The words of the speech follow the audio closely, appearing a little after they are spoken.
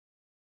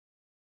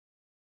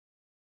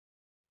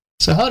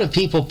So how do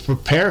people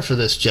prepare for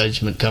this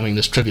judgment coming,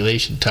 this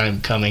tribulation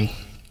time coming?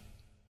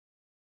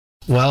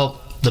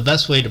 Well, the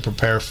best way to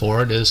prepare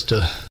for it is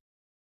to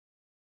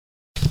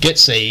get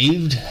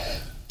saved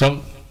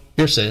from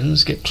your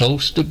sins, get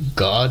close to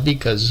God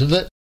because of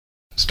it,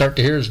 start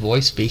to hear His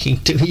voice speaking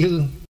to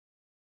you.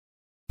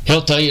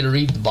 He'll tell you to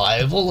read the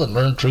Bible and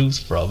learn truth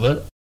from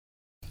it.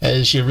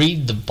 As you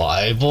read the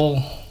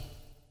Bible,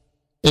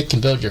 it can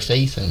build your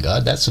faith in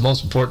God. That's the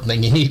most important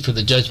thing you need for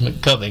the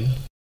judgment coming.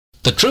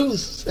 The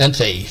truth and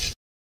faith.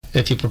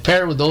 If you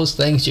prepare with those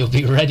things, you'll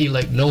be ready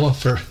like Noah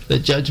for the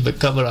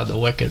judgment coming on the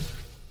wicked.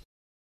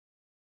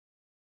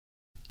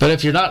 But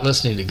if you're not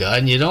listening to God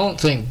and you don't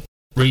think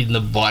reading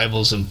the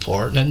Bible is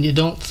important and you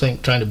don't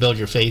think trying to build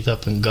your faith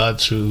up in God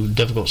through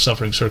difficult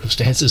suffering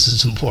circumstances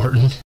is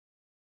important,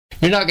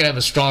 you're not going to have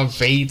a strong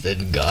faith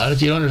in God.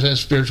 If you don't understand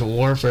spiritual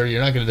warfare,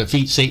 you're not going to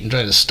defeat Satan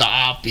trying to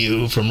stop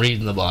you from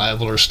reading the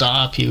Bible or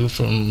stop you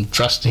from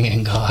trusting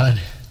in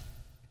God.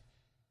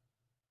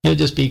 You'll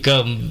just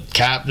become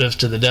captive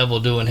to the devil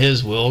doing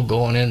his will,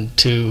 going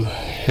into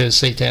his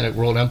satanic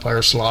world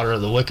empire slaughter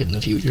of the wicked in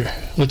the future,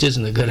 which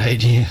isn't a good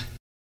idea.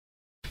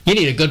 You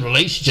need a good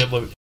relationship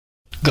with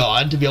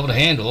God to be able to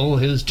handle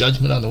His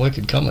judgment on the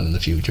wicked coming in the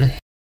future.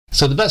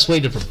 So the best way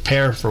to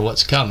prepare for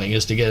what's coming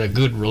is to get a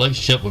good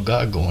relationship with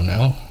God going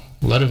now.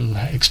 Let Him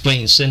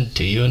explain sin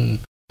to you and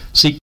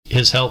seek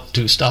His help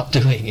to stop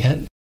doing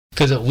it,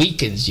 because it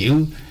weakens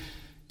you.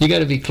 You got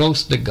to be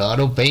close to God,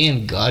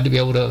 obeying God to be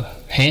able to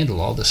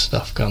handle all this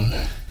stuff coming.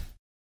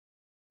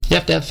 You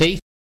have to have faith.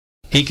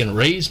 He can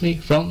raise me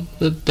from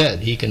the dead.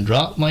 He can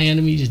drop my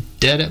enemies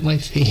dead at my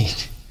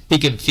feet. He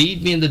can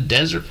feed me in the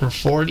desert for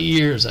 40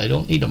 years. I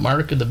don't need a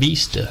mark of the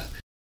beast to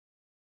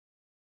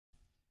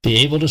be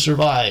able to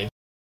survive.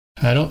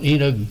 I don't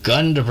need a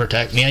gun to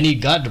protect me. I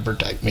need God to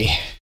protect me.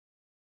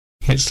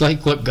 It's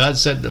like what God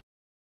said to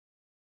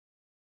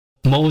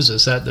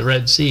Moses at the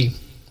Red Sea.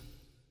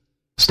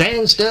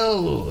 Stand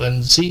still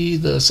and see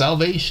the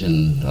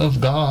salvation of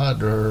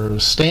God, or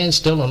stand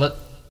still and let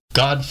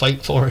God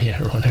fight for you,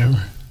 or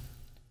whatever.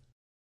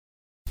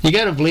 You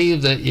got to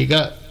believe that you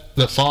got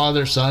the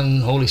Father,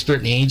 Son, Holy Spirit,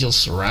 and the angels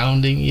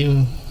surrounding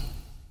you.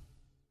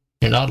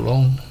 You're not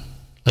alone.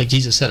 Like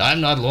Jesus said, I'm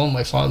not alone,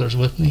 my Father's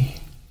with me.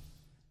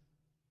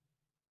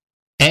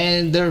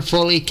 And they're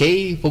fully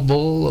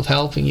capable of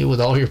helping you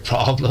with all your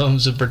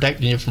problems and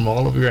protecting you from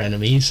all of your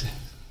enemies.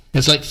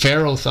 It's like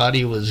Pharaoh thought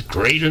he was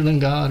greater than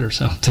God or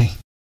something.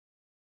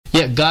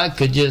 Yet God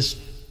could just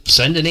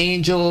send an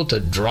angel to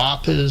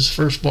drop his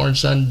firstborn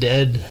son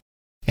dead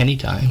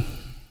anytime.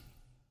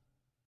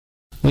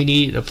 We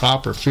need a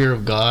proper fear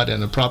of God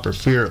and a proper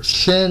fear of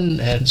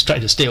sin, and try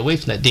to stay away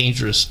from that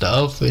dangerous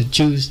stuff and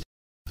choose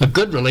a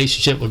good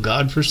relationship with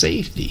God for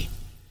safety.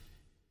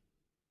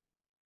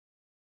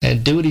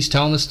 And do what He's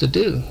telling us to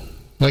do.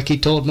 Like He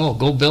told Noah,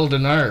 go build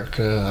an ark.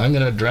 I'm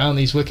going to drown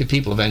these wicked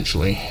people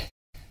eventually.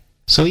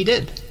 So He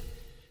did.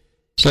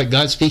 It's like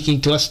God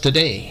speaking to us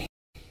today.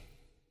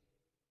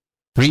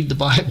 Read the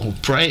Bible,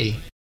 pray,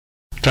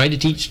 try to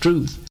teach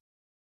truth.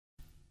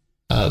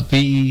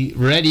 Be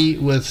ready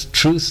with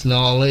truth,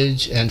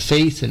 knowledge, and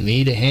faith in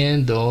me to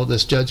handle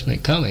this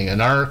judgment coming.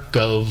 An ark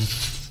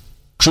of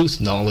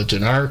truth knowledge,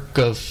 an ark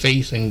of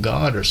faith in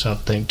God or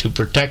something to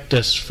protect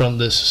us from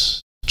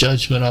this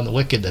judgment on the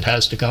wicked that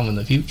has to come in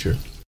the future.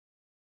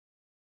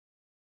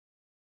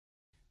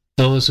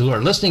 Those who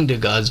are listening to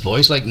God's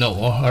voice, like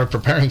Noah, are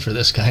preparing for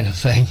this kind of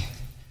thing.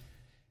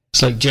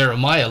 It's like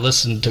Jeremiah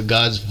listened to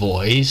God's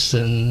voice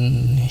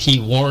and he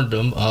warned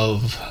them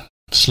of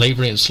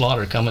slavery and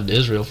slaughter coming to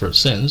Israel for its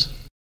sins.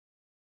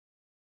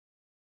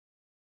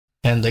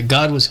 And that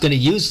God was going to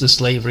use the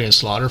slavery and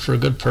slaughter for a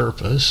good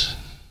purpose.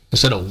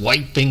 Instead of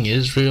wiping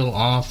Israel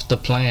off the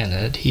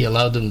planet, He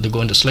allowed them to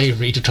go into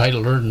slavery to try to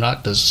learn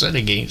not to sin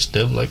against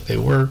Him like they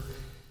were.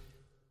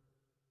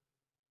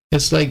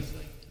 It's like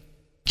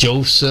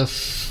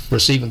Joseph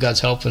receiving God's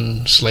help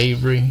in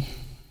slavery,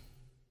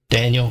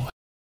 Daniel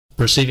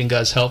receiving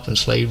God's help in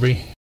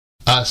slavery,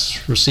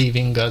 us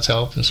receiving God's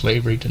help in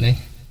slavery today.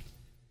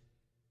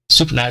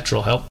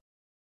 Supernatural help.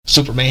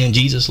 Superman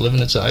Jesus living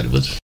inside of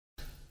us.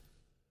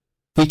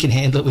 We can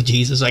handle it with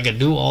Jesus. I can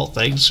do all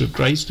things through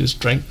Christ who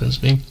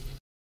strengthens me.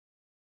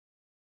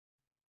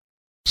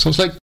 So it's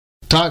like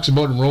it talks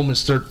about in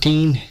Romans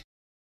 13.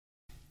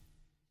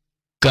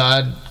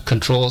 God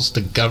controls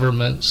the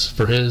governments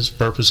for His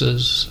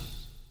purposes,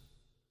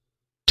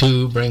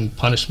 to bring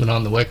punishment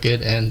on the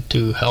wicked and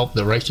to help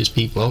the righteous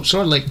people out.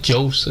 Sort of like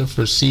Joseph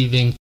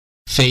receiving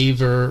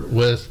favor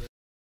with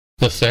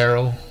the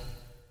Pharaoh,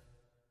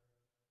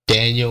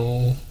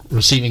 Daniel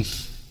receiving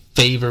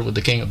favor with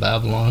the king of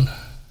Babylon.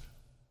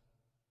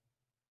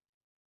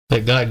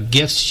 That God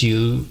gifts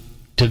you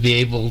to be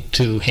able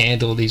to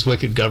handle these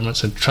wicked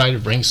governments and try to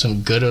bring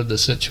some good of the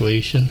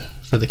situation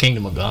for the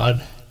kingdom of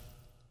God.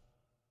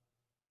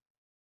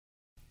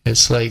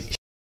 It's like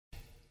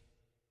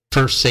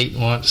first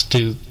Satan wants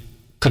to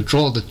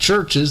control the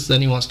churches,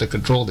 then he wants to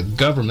control the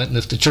government, and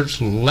if the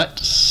church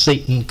lets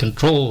Satan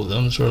control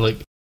them, sort of like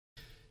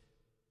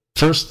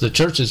first the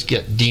churches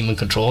get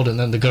demon-controlled, and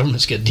then the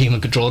governments get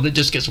demon-controlled. It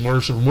just gets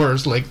worse and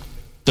worse, like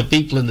the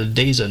people in the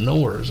days of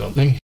Noah or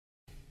something.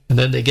 And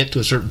then they get to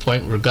a certain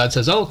point where God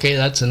says, oh, okay,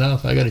 that's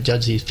enough. I got to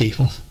judge these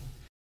people.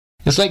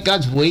 It's like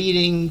God's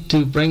waiting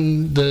to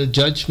bring the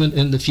judgment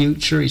in the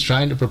future. He's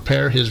trying to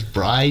prepare his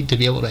bride to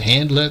be able to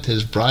handle it.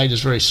 His bride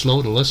is very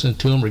slow to listen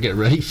to him or get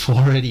ready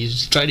for it.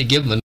 He's trying to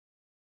give them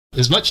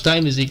as much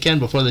time as he can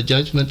before the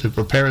judgment to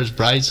prepare his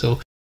bride so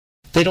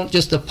they don't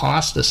just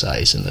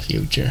apostatize in the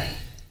future.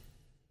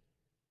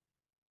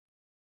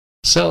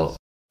 So,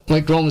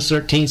 like Romans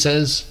 13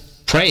 says,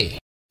 pray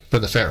for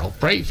the Pharaoh.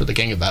 Pray for the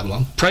king of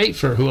Babylon. Pray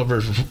for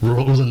whoever's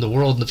ruling the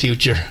world in the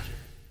future.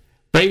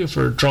 Pray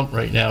for Trump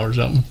right now or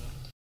something.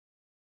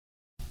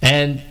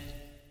 And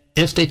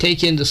if they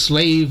take you into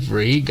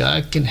slavery,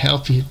 God can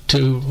help you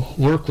to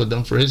work with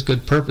them for his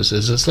good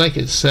purposes. It's like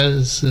it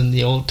says in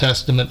the Old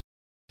Testament,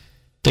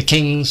 the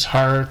king's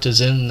heart is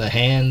in the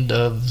hand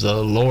of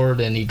the Lord,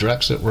 and he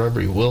directs it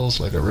wherever he wills,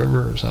 like a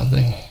river or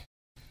something.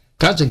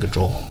 God's in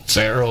control.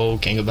 Pharaoh,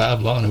 king of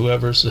Babylon,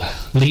 whoever's the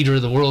leader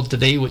of the world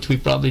today, which we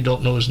probably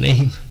don't know his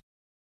name,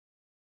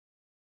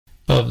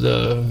 of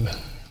the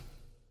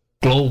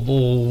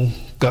global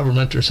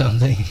government or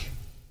something.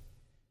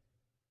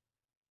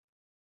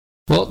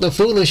 Well, the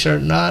foolish are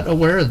not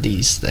aware of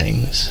these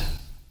things.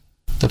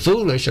 The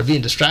foolish are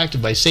being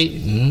distracted by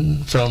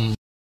Satan from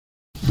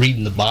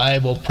reading the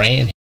Bible,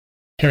 praying,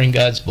 hearing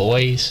God's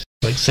voice.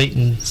 Like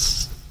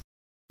Satan's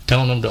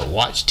telling them to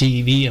watch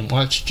TV and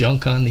watch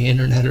junk on the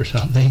internet or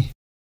something.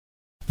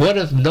 What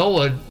if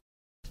Noah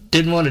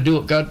didn't want to do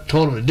what God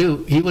told him to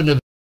do? He wouldn't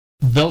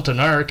have built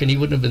an ark and he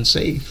wouldn't have been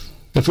safe.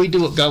 If we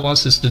do what God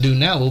wants us to do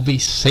now, we'll be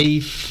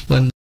safe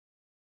when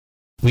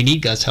we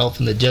need God's help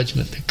in the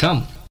judgment to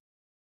come.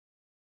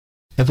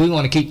 If we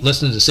want to keep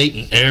listening to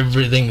Satan,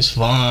 everything's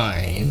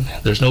fine.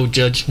 There's no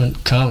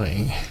judgment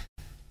coming.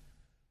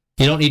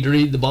 You don't need to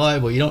read the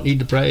Bible. You don't need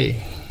to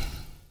pray.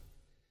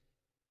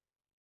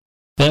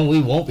 Then we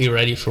won't be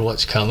ready for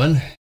what's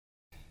coming.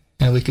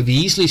 And we could be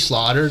easily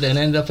slaughtered and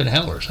end up in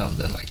hell or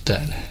something like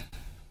that.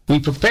 We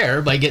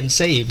prepare by getting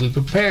saved. We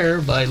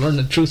prepare by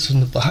learning the truth from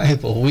the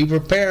Bible. We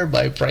prepare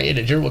by praying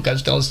and hear what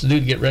God's telling us to do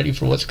to get ready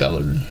for what's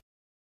coming.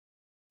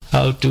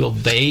 How to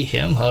obey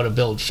him, how to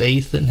build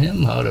faith in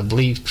him, how to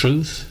believe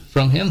truth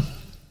from him.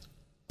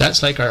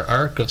 That's like our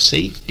ark of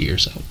safety or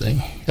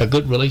something. A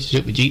good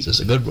relationship with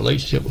Jesus, a good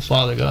relationship with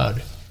Father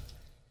God.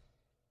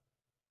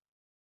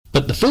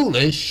 But the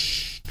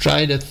foolish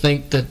try to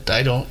think that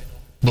I don't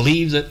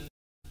believe that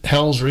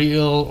hell's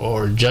real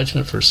or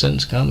judgment for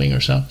sins coming or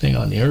something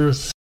on the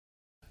earth.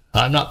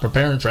 I'm not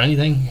preparing for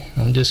anything.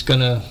 I'm just going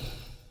to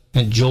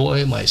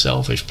enjoy my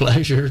selfish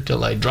pleasure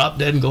till I drop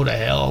dead and go to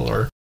hell,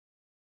 or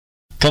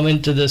come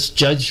into this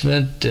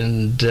judgment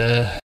and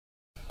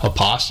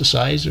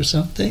apostatize or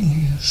something.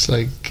 It's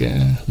like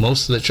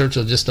most of the church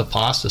will just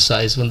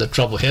apostatize when the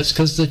trouble hits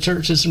because the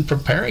church isn't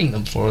preparing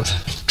them for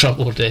the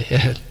trouble to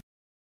hit.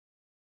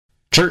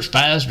 Church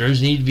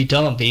pastors need to be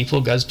telling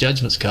people God's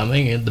judgment's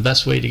coming, and the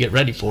best way to get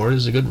ready for it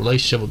is a good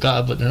relationship with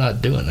God, but they're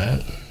not doing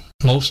that,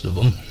 most of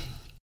them.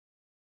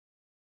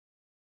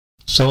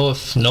 So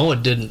if Noah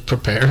didn't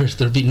prepare,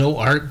 there'd be no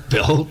ark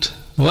built.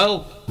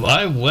 Well,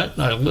 I went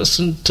and I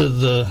listened to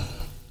the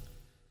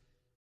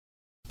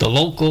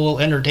local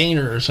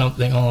entertainer or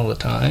something all the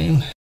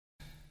time.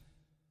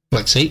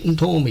 Like Satan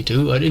told me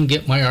to. I didn't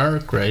get my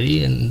ark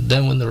ready, and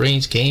then when the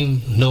rains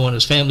came, Noah and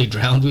his family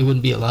drowned. We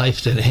wouldn't be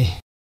alive today.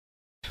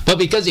 But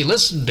because he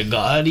listened to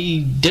God, he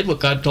did what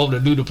God told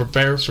him to do to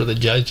prepare for the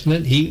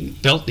judgment. He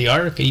built the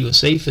ark, and he was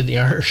safe in the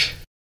ark.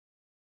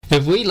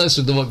 If we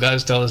listen to what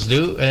God's telling us to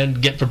do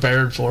and get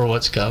prepared for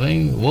what's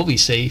coming, we'll be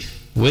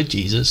safe with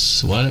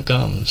Jesus when it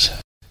comes.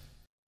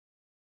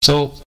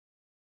 So,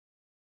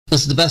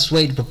 this is the best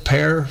way to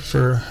prepare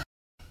for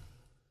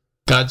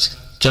God's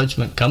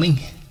judgment coming.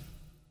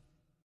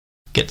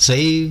 Get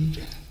saved,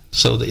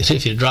 so that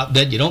if you drop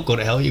dead, you don't go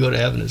to hell, you go to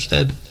heaven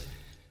instead.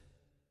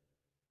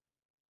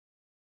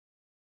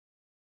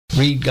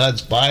 Read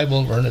God's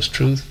Bible, learn His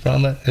truth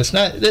from it.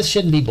 This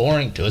shouldn't be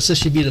boring to us. This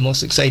should be the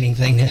most exciting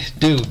thing to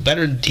do.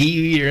 Better than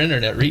TV or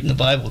internet, reading the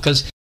Bible,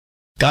 because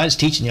God's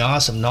teaching you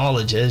awesome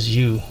knowledge as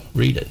you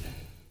read it.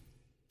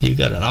 You've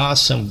got an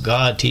awesome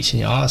God teaching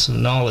you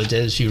awesome knowledge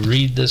as you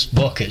read this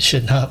book. It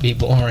should not be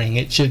boring.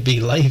 It should be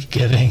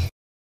life-giving.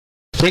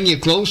 Bring you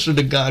closer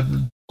to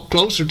God,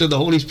 closer to the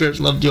Holy Spirit's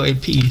love, joy,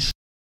 and peace.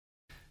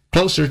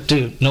 Closer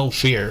to no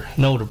fear,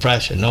 no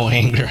depression, no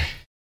anger.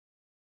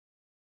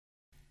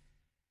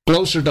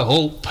 Closer to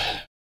hope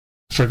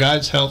for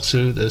God's help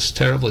through this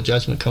terrible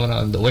judgment coming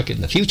on the wicked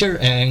in the future,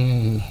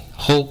 and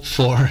hope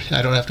for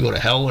I don't have to go to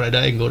hell when I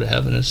die, I can go to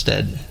heaven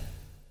instead.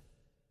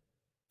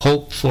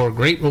 Hope for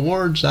great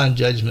rewards on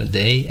Judgment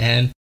Day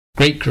and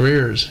great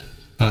careers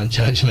on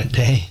Judgment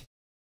Day.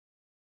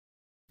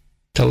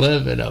 To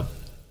live in a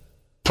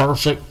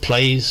perfect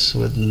place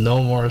with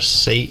no more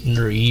Satan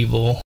or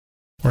evil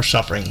or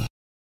suffering.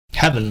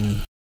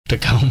 Heaven to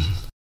come.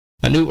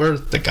 A new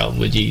earth to come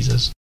with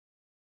Jesus.